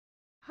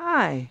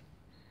Hi,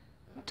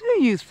 do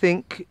you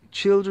think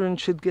children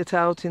should get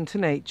out into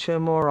nature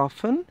more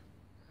often?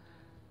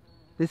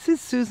 This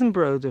is Susan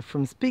Broder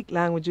from Speak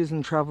Languages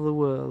and Travel the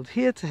World,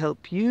 here to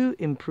help you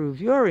improve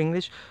your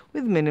English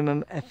with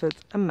minimum effort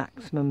and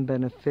maximum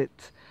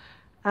benefit.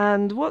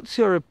 And what's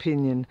your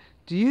opinion?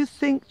 Do you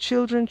think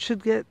children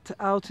should get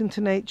out into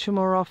nature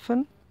more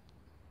often?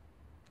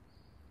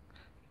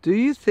 Do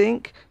you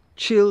think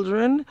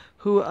children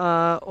who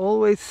are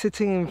always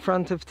sitting in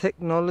front of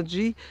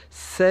technology,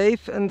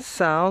 safe and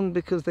sound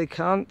because they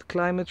can't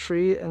climb a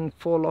tree and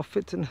fall off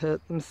it and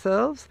hurt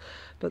themselves,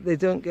 but they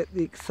don't get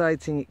the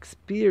exciting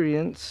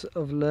experience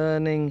of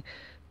learning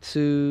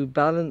to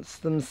balance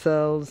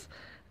themselves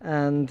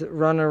and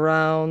run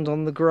around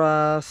on the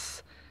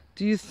grass?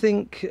 Do you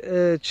think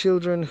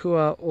children who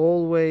are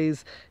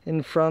always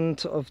in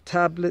front of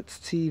tablets,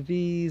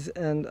 TVs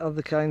and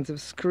other kinds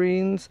of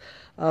screens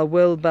are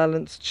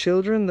well-balanced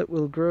children that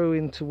will grow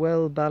into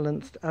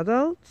well-balanced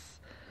adults?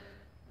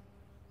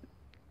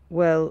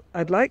 Well,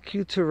 I'd like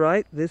you to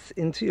write this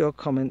into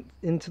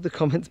the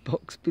comments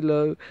box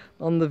below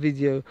on the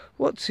video.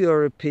 What's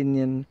your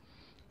opinion?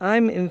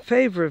 I'm in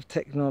favor of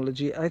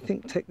technology. I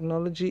think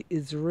technology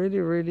is really,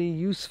 really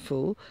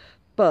useful.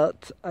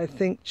 But I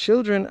think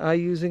children are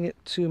using it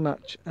too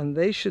much, and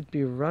they should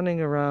be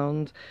running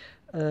around,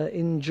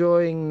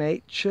 enjoying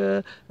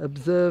nature,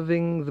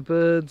 observing the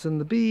birds and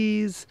the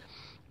bees,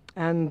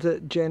 and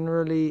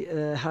generally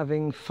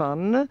having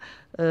fun,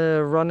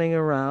 running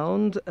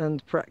around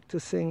and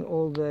practicing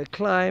all their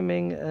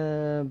climbing,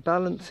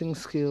 balancing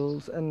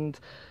skills, and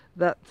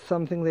that's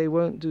something they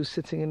won't do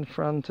sitting in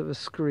front of a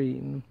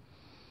screen.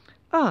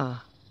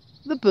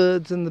 The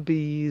birds and the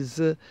bees.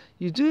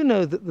 You do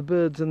know that the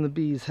birds and the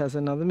bees has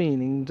another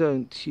meaning,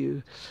 don't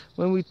you?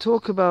 When we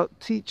talk about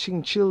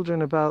teaching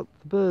children about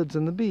the birds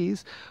and the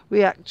bees,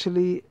 we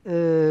actually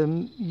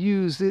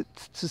use it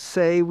to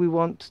say we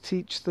want to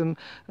teach them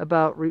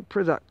about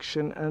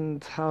reproduction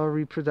and how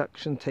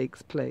reproduction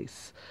takes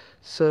place.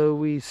 So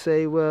we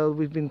say, well,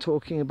 we've been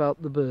talking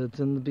about the birds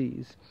and the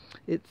bees.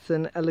 It's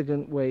an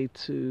elegant way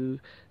to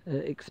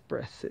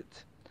express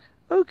it.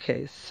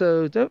 Okay,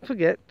 so don't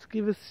forget to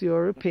give us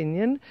your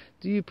opinion.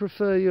 Do you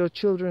prefer your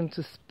children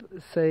to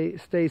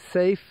stay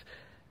safe,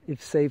 if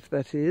safe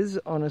that is,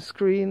 on a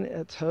screen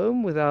at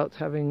home without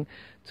having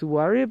to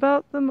worry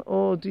about them?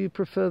 Or do you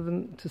prefer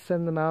them to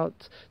send them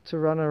out to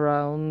run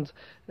around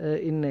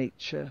in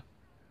nature?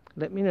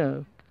 Let me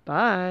know.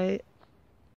 Bye.